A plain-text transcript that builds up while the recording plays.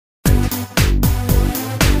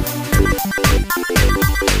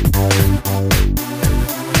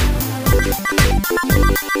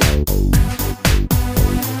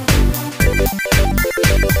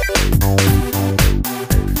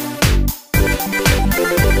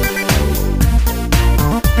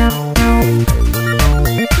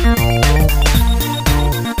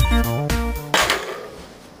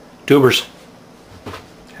Tubers.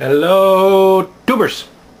 Hello, tubers.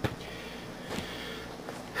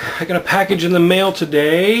 I got a package in the mail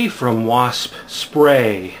today from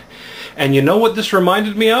Waspspray. And you know what this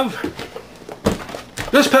reminded me of?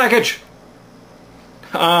 This package!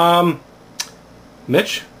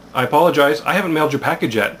 Mitch, I apologize. I haven't mailed your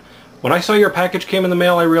package yet. When I saw your package came in the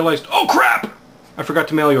mail, I realized, oh crap! I forgot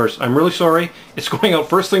to mail yours. I'm really sorry. It's going out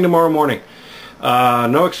first thing tomorrow morning.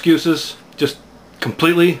 No excuses. Just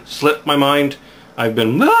completely slipped my mind. I've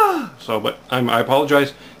been but I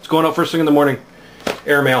apologize. It's going out first thing in the morning.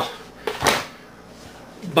 Airmail.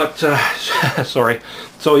 But sorry.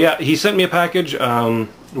 So yeah, he sent me a package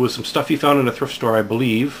with some stuff he found in a thrift store, I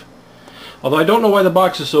believe. Although I don't know why the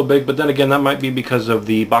box is so big, but then again, that might be because of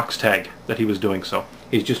the box tag that he was doing. So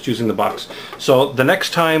he's just using the box. So the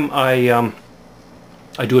next time I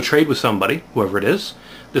do a trade with somebody, whoever it is,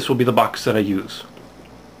 this will be the box that I use.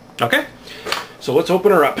 Okay? So let's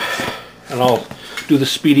open her up, and I'll do the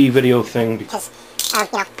speedy video thing. Because, you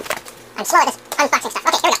know, I'm slow at this unboxing stuff.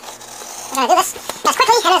 Okay, here we go. We're going to do this as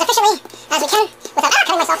quickly and as efficiently as we can without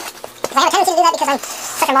cutting myself. Because I have a tendency to do that because I'm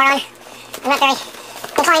such a moron. I'm not very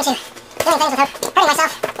inclined to doing things without hurting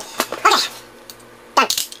myself. Okay. Done.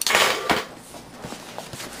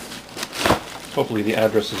 Hopefully the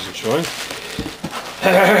address isn't showing.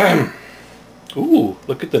 Ooh,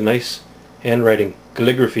 look at the nice handwriting,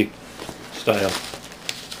 calligraphy style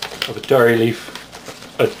of AtariLeaf.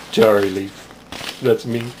 AtariLeaf. That's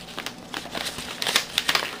me.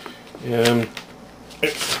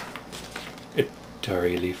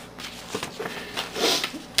 AtariLeaf.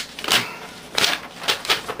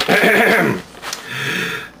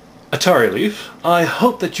 AtariLeaf, I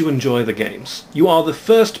hope that you enjoy the games. You are the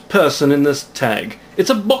first person in this tag. It's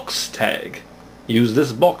a box tag. Use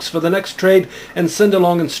this box for the next trade and send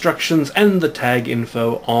along instructions and the tag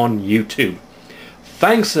info on YouTube.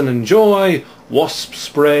 Thanks and enjoy,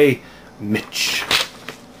 Waspspray, Mitch.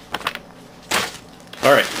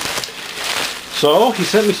 Alright, so he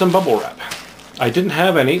sent me some bubble wrap. I didn't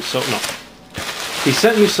have any, so no. He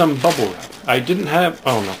sent me some bubble wrap. I didn't have,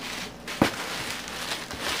 oh no.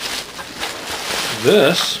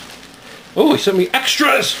 This, oh, he sent me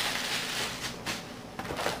extras!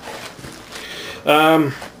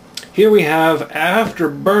 Here we have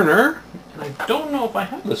Afterburner, and I don't know if I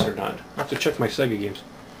have this or not. I have to check my Sega games.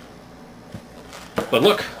 But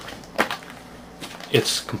look,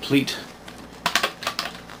 it's complete.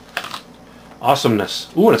 Awesomeness.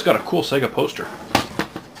 Ooh, and it's got a cool Sega poster.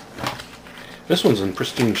 This one's in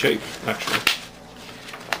pristine shape, actually.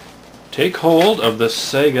 Take hold of the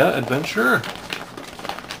Sega Adventure.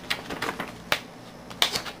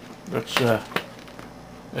 That's a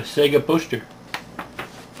Sega poster.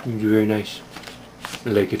 It's very nice. I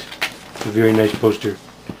like it. It's a very nice poster.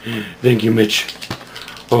 Thank you, Mitch.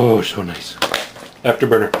 Oh, so nice.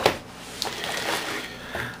 Afterburner.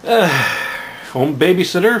 Home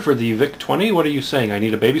babysitter for the VIC-20. What are you saying? I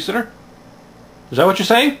need a babysitter? Is that what you're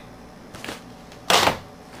saying?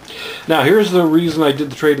 Now, here's the reason I did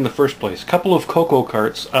the trade in the first place. A couple of Coco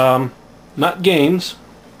carts. Not games,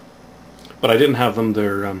 but I didn't have them.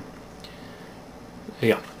 They're,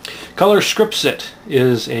 yeah. Color Scripts It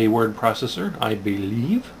is a word processor, I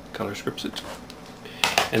believe. Color Scripts It.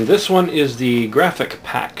 And this one is the graphic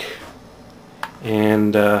pack.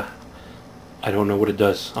 And I don't know what it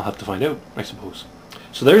does. I'll have to find out, I suppose.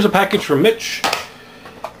 So there's a package from Mitch.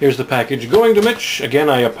 Here's the package going to Mitch. Again,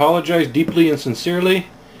 I apologize deeply and sincerely.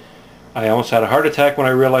 I almost had a heart attack when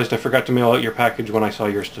I realized I forgot to mail out your package when I saw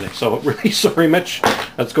yours today. So really sorry, Mitch.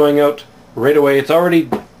 That's going out right away. It's already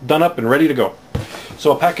done up and ready to go.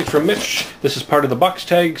 So a package from Mitch. This is part of the box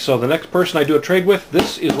tag, so the next person I do a trade with,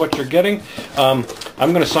 this is what you're getting. I'm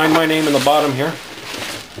going to sign my name in the bottom here.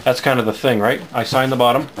 That's kind of the thing, right? I sign the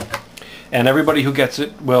bottom, and everybody who gets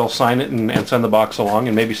it will sign it and send the box along,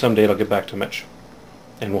 and maybe someday it'll get back to Mitch.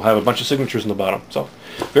 And we'll have a bunch of signatures in the bottom. So,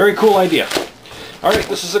 very cool idea. Alright,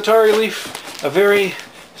 this is AtariLeaf, a very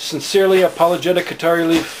sincerely apologetic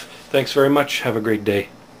AtariLeaf. Thanks very much. Have a great day.